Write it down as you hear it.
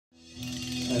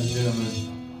ladies and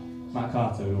gentlemen, Matt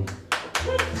Carter.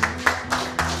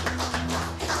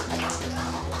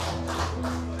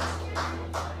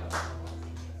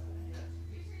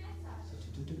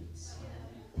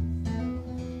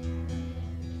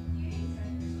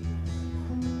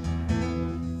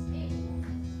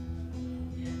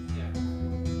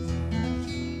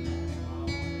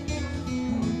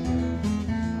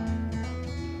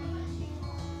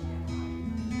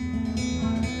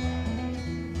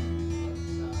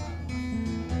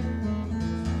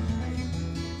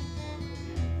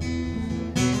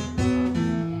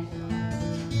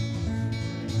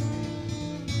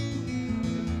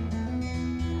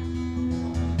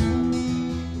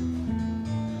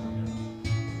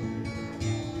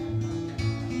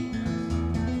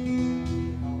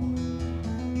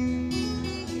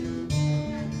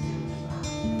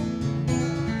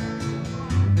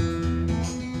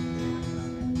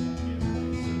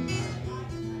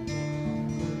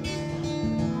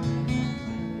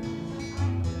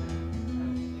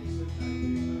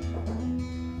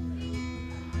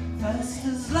 Fast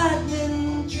as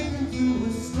lightning, tripping through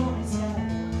a stormy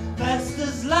sky. Fast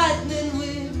as lightning,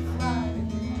 we fly.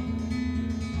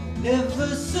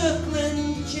 Never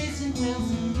circling, chasing tails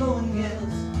and blowing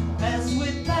gales as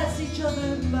we pass each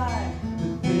other by.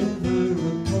 With never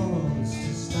a pause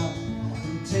to stop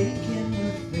and take in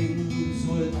the things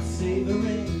worth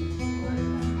savoring.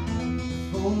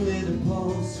 Only to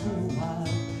pause for a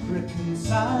while,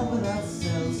 reconcile with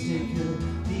ourselves, take a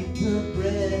deeper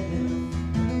breath.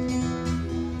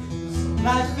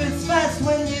 Life is fast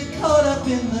when you're caught up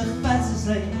in the fastest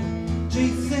lane,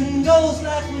 chasing goals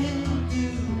like we do.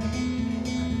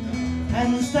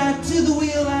 Hands tied to the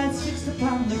wheel, eyes fixed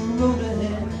upon the road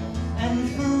ahead, and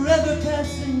forever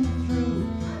passing through.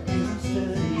 We've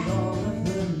studied all of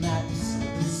the maps,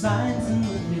 the signs and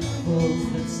the pitfalls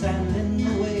that stand in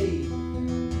the way.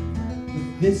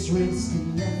 But this race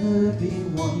can never be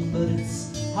won, but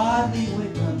it's hardly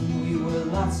begun. We were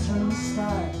lost from the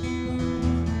start.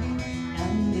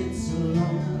 It's a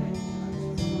long,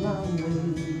 long way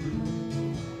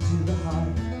to the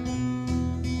heart.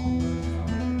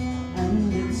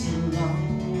 And it's a long,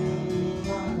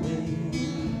 long way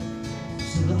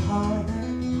to the heart.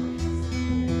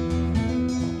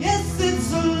 Yes,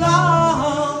 it's a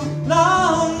long,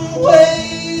 long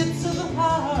way to the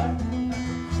heart.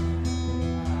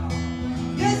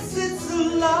 Yes, it's a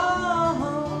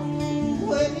long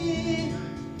way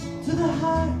to the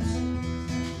heart.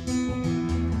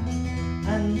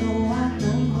 And though I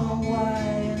don't know why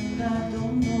and I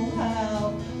don't know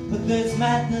how, but there's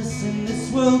madness in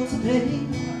this world today.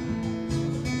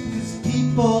 'Cause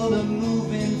people are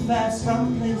moving fast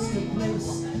from place to place,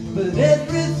 but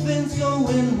everything's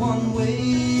going one way.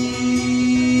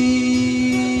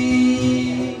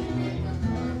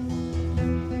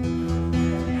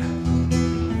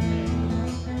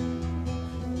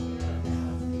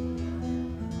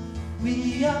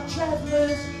 We are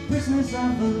travelers, prisoners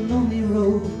of a lonely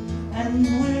road, and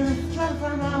we're trying to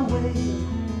find our way.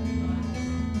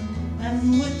 And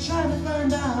we're trying to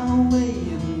find our way,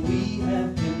 and we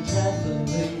have been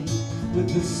traveling with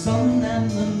the sun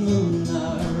and the moon,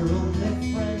 our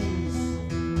only friends.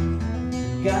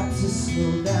 Got to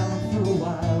slow down for a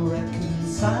while,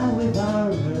 reconcile with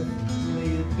our earth,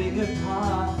 play a bigger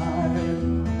part.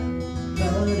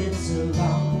 But it's a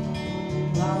long,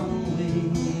 long way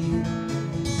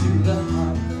to the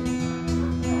heart.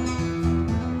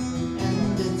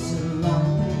 And it's a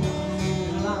long,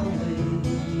 long way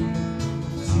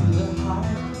to the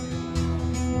heart.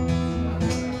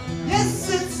 Yes,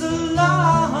 it's a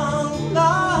long,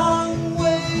 long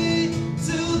way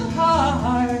to the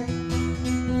heart.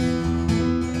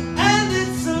 And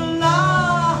it's a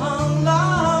long,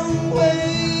 long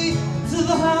way to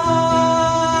the heart.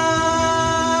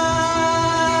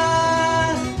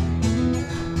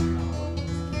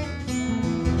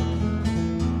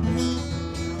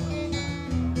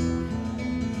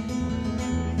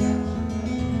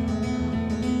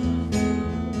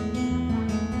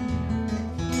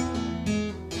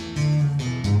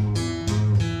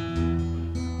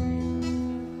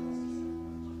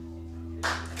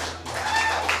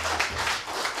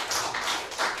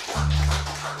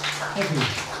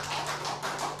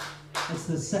 It's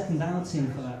the second outing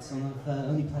for that song. I've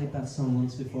only played that song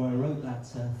once before. I wrote that,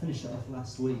 finished it off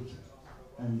last week,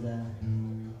 and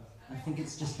I think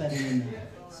it's just bedding in there.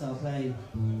 So I'll play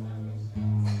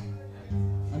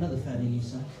another fairly new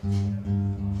song.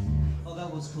 Oh,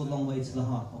 that was called Long Way to the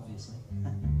Heart, obviously.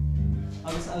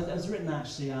 I was written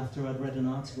actually after I'd read an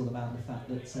article about the fact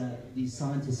that these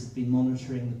scientists had been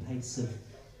monitoring the pace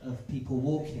of people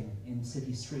walking in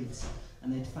city streets.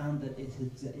 and they'd found that it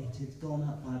had gone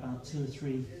up by about 2 or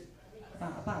 3,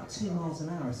 about 2 miles an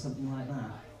hour or something like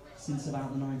that, since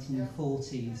about the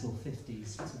 1940s or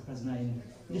 50s to the present day. And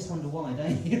you just wonder why,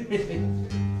 don't you, really?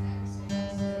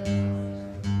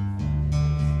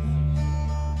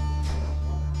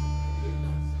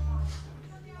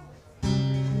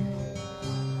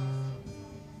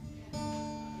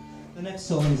 The next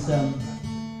song is it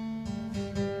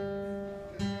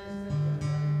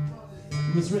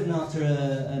was written after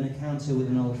an encounter with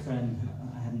an old friend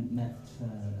I hadn't met for, I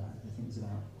think it was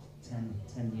about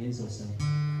 10 years or so.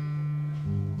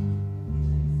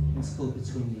 It's called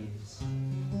Between Years.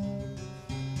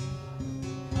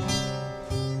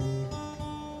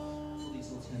 All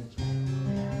these alternate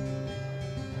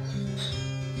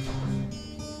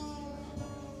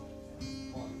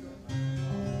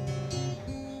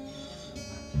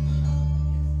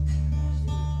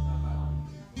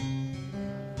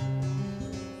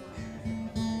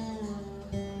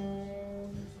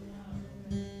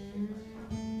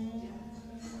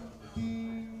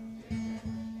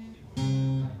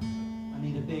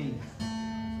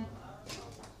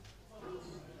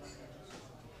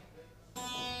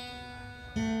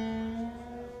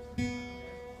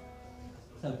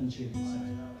open tune, so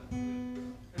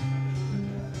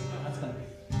that's better.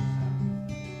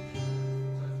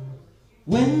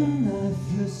 When I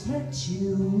first met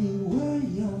you, we were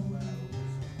young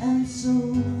and so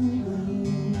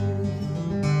blue.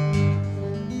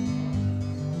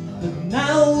 But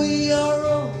now we are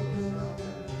old,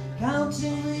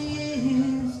 counting the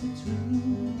years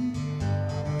between.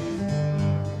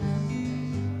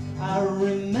 I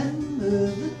remember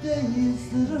the days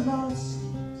that are lost.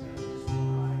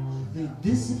 They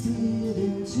disappeared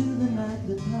into the night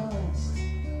that passed.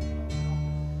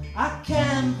 I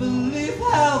can't believe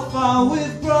how far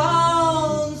we've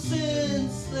grown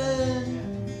since then,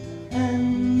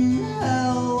 and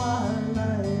how our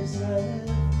lives have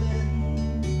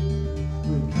been.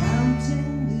 We're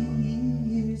counting the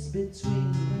years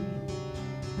between.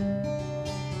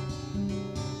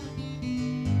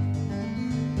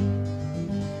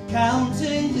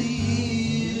 Counting the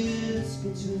years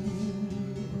between.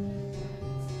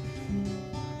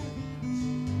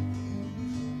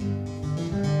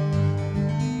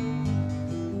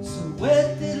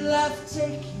 Where did life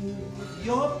take you? Did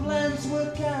your plans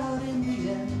work out in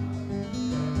the end?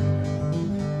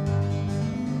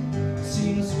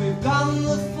 Seems we've gone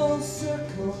the full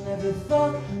circle. Never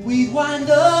thought we'd wind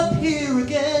up here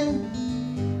again.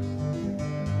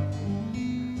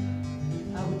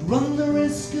 I would run the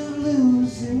risk of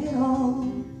losing it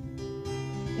all.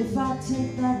 If I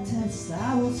take that test,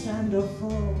 I will stand or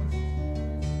fall.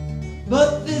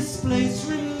 But this place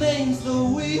remains,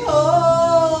 though we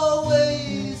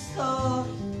always thought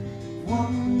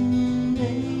one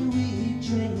day we'd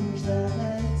change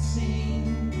that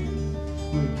scene.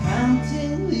 We're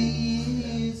counting the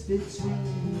years between.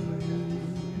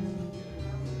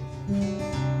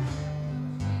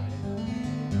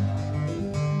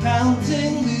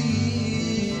 Counting the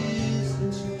years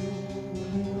between.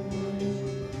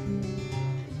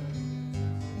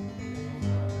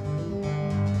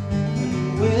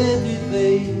 Where did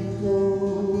they go?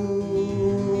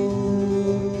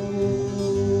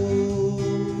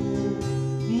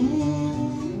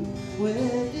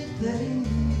 Where did they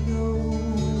go?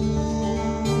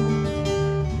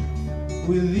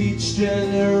 With each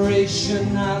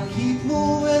generation I'll keep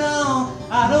moving on.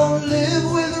 I don't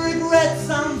live with regrets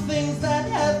on things that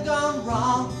have gone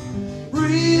wrong.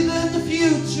 Breathe in the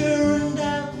future and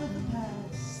out with the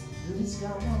past that is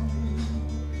gone.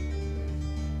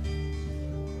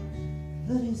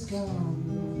 That is gone.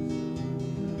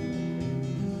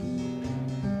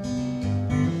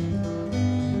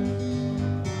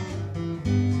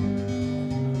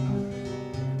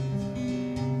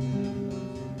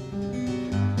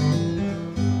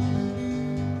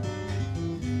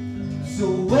 So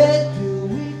where do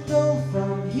we go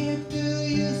from here? Do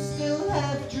you still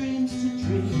have dreams to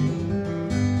dream?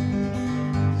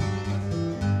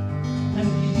 And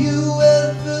do you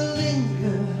ever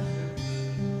linger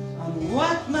on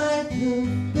what might have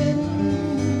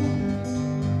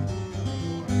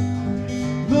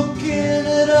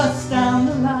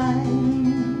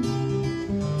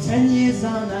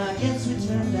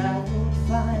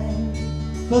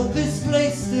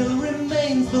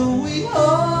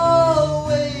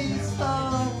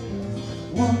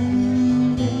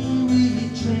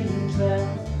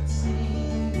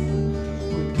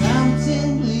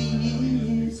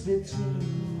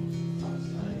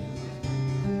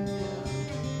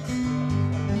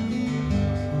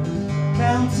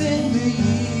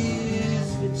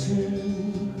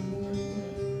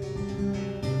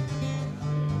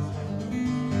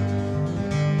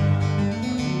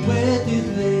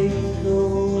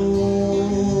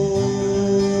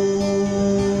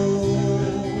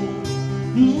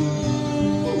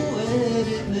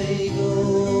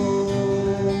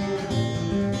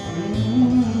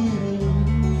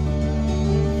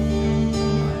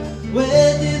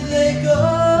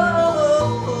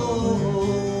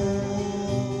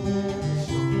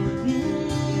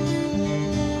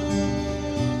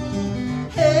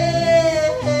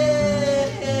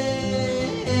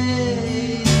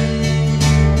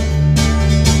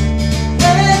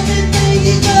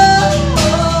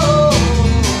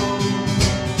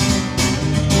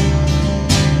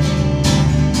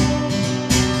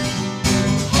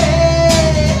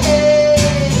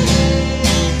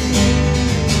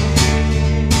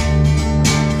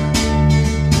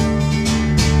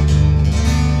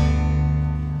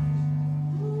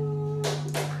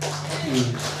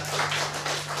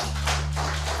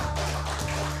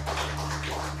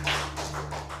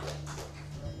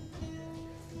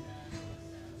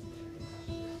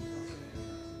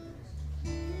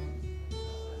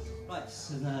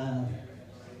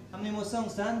many more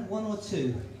songs, Dan? One or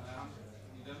two?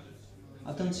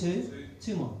 I've done two?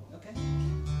 Two more, okay.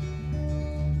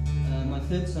 My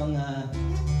third song,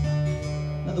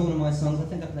 another one of my songs. I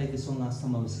think I played this one last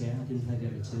time I was here. I didn't play the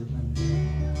other two, and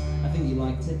I think you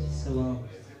liked it, so I'll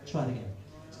try it again.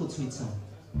 It's called Sweet Song.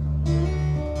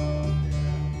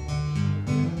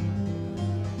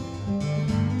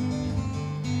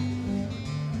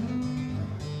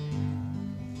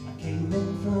 I came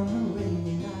in from a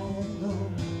rainy night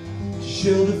alone,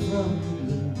 shelter from the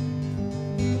gloom,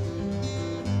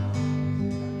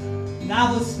 and I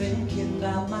was thinking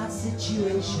about my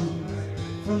situation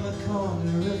from a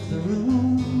corner of the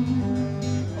room.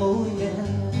 Oh yeah,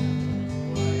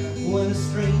 when a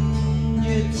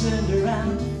stranger turned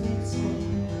around to face me,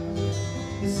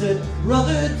 he said,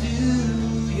 "Brother, do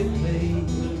you play?"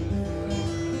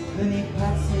 Then he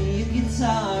passed me a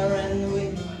guitar and we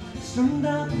strummed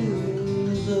our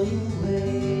blues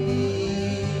away.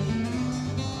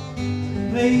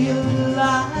 Play your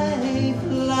life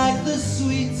like the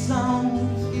sweet song,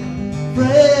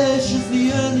 fresh as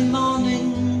the early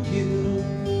morning dew.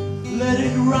 Let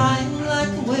it rhyme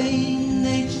like the way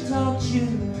nature taught you.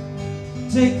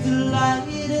 Take delight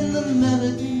in the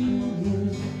melody,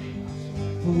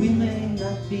 for we may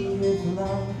not be here for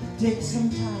long. Take some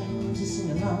time to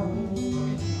sing along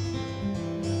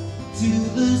to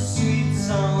the sweet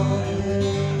song.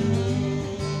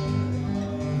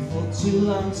 For too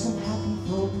long some happy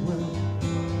folk were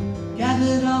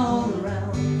gathered all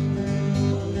around.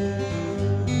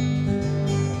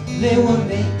 They were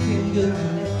making good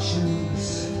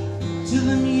connections to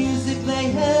the music they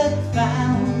had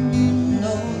found.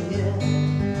 Oh yeah,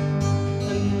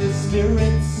 and the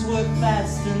spirits were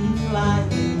fast and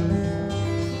flying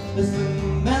as the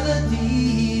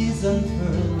melodies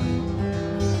unfurled.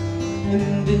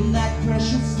 And in that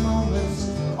precious moment,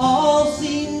 all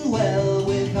seemed well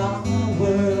with our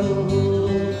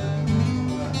world.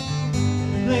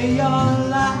 Play your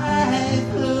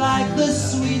life like the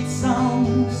sweet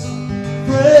songs,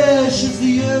 fresh as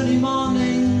the early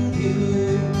morning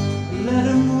dew. Let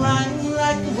them rhyme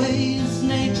like the ways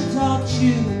nature taught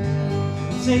you.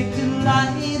 Take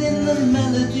delight in the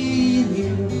melody in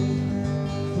you,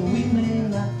 for we may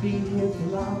not be here for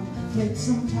long. Take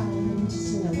some time to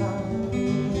sing along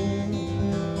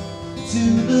to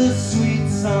the sweet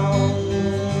song.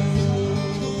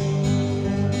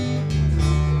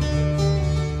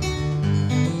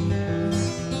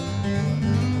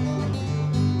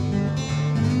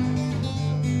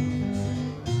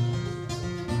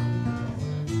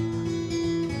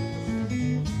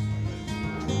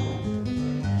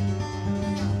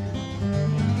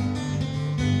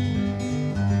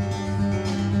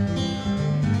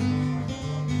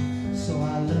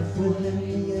 Within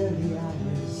the early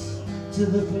hours to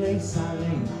the place I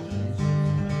lay my head,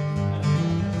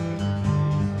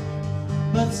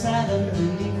 but sat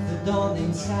underneath the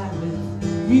dawning sky with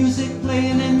music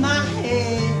playing in my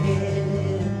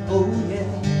head. Oh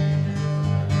yeah,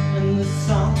 and the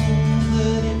song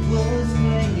that it was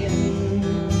playing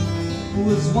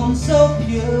was one so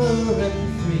pure and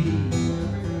free.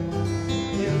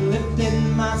 It lifted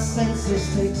my senses,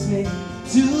 takes me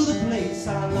to the place I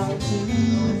long to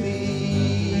be.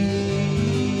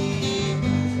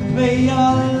 Play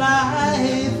your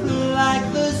life like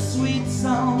the sweet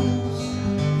songs,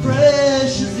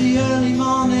 fresh as the early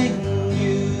morning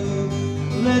dew.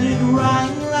 Let it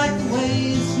rhyme like the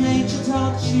ways nature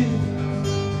taught you.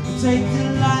 Take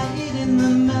delight in the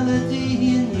melody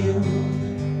in you.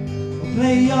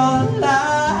 Play your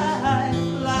life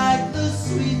like the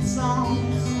sweet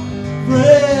songs,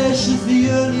 fresh as the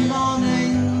early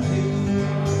morning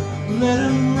dew. Let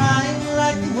them rhyme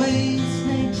like the ways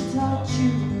nature taught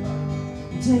you.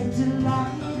 Take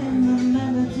delight in the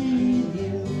melody in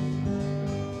you,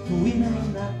 for we may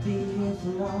not be here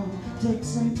for long. Take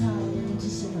some time to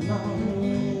sing along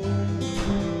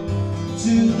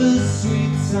to the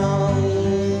sweet song,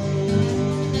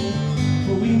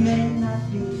 for we may not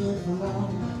be here for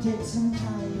long. Take some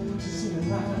time to sing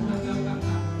along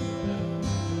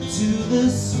to the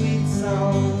sweet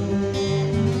song.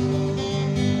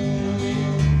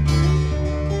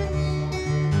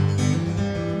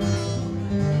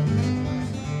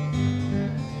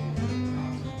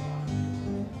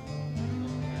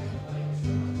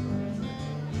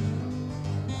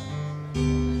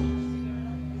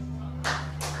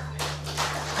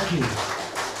 Thank you.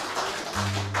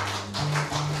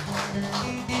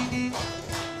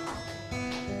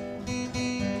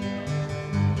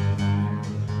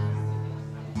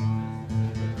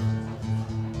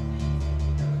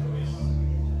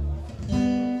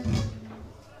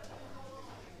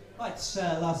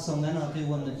 this last song, then I'll do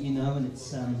one that you know, and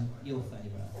it's your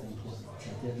favourite, I think.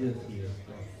 I'll do a few.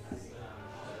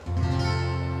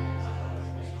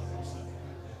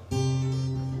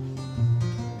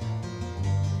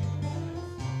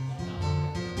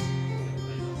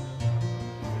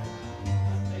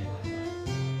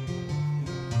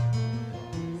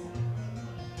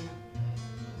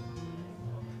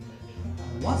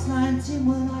 I was 19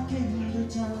 when I came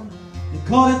to town. They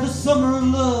called it the summer of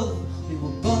love. They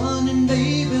were burning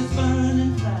babies,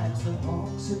 burning flags, the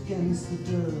hawks against the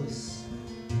doves.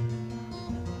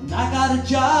 And I got a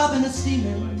job in a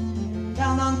steamer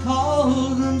down on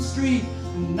Cauldron Street,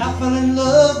 and I fell in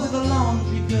love with a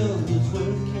laundry girl who was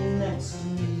working next to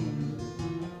me.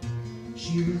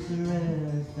 She was a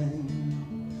rare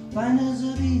thing, fine as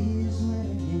a bee's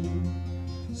wing,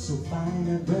 so fine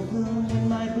a breath wind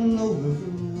might blow her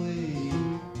away.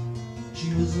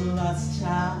 She was a lost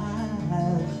child,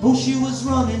 oh she was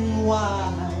running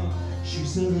wild. She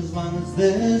said as long as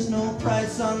there's no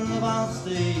price on love I'll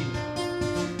stay.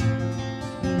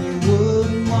 And you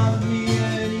wouldn't want me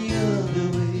any other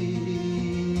way.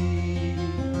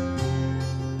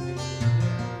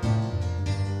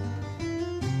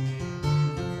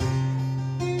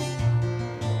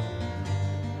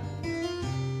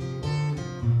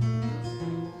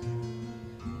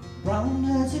 Brown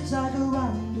hair zigzag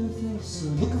around her face, a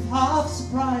look of half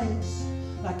surprise,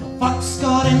 like a fox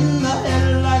caught in the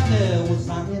headlight. There was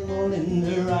animal in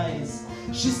her eyes.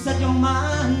 She said, "You're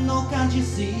mine, oh can't you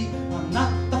see? I'm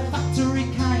not the factory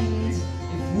kind.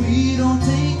 If we don't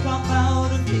take off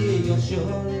out of here, you'll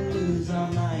surely lose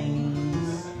our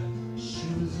minds." She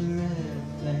was a rare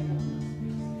thing,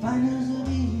 fine as a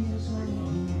bee's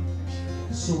wing,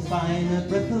 so fine a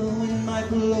breath of wind might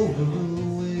blow her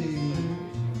away.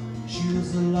 She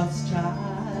was a lost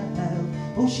child,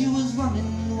 oh she was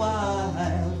running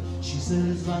wild. She said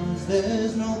as long as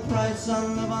there's no price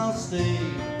on love I'll stay.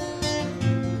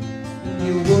 And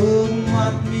you wouldn't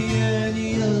want me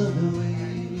any other way.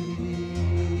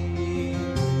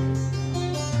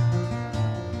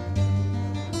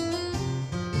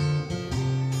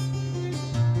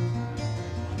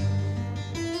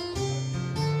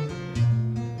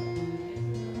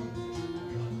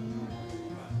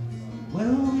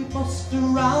 Well, we bust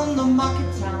around the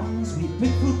market towns, we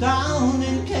pick food down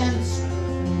in Kent,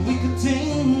 and we could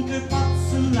tinker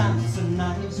pots and lamps and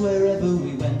knives wherever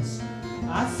we went.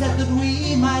 I said that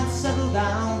we might settle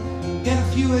down and get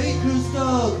a few acres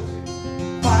dug,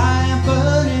 fire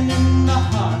burning in the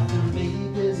hearth and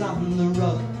babies on the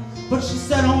rug. But she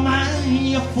said, "Oh man,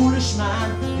 you foolish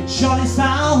man, it surely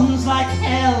sounds like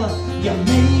hell. You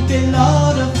may be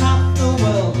lord of half the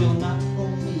world, you'll not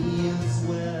own me as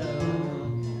well."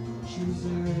 She was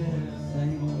a rare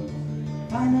thing,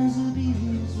 fine as a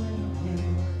bee's wing,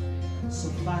 so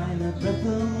fine a breath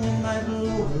of wind might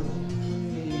blow her away.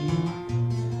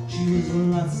 She was a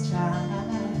lost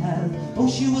child, oh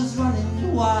she was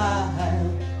running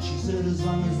wild. She said as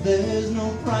long as there's no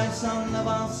price on love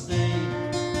I'll stay.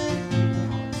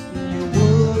 And you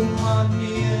wouldn't want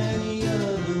me any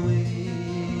other way.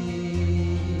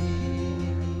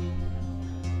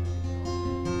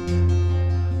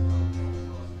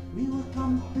 We were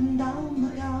camping down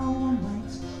the Gower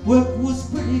night, work was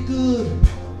pretty good.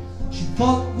 She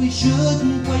thought we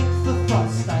shouldn't wait for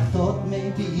frost, I thought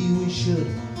maybe we should.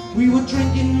 We were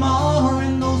drinking more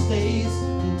in those days,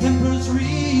 and tempers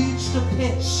reached a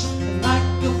pitch, and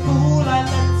like a fool I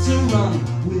let her run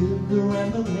with the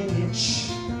rambling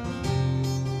itch.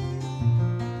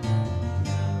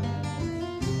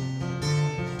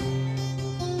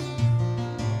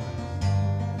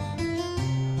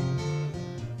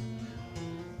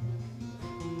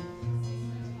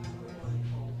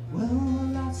 Well,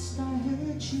 last I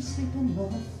heard she's sleeping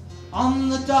rough on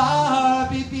the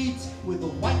Derby beat, with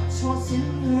a white horse in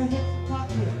her hip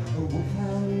pocket, a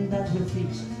wolfhound at her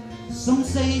feet. Some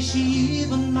say she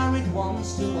even married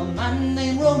once to a man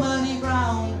named Romany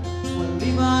Brown. Well,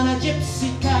 even a gypsy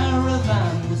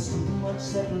caravan was too much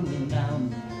settling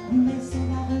down. And they say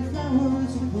that her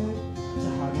flowers were good to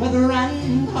hard weather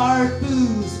and hard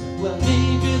booze. Well,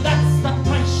 maybe that's the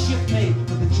price you pay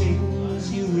for the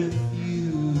chains you refuse.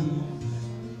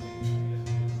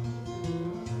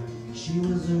 She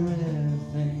was a rare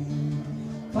thing,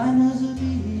 fine as a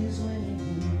bee's wing,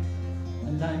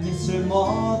 and I miss her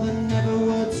more than ever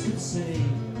words could say.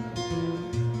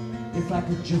 If I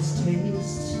could just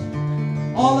taste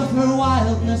all of her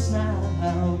wildness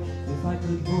now, if I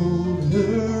could hold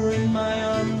her in my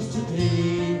arms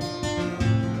today,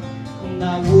 and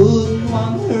I wouldn't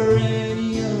want her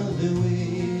any other way.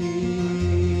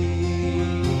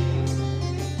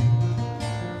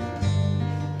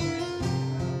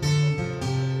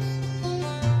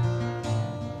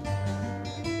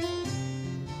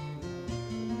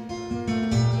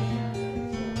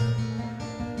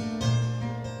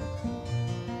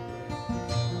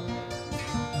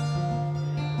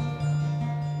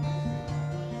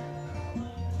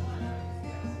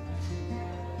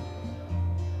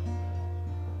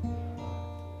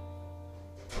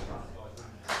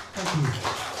 Thank you.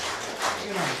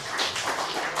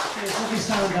 Cheers, lovely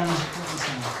sound, Dan.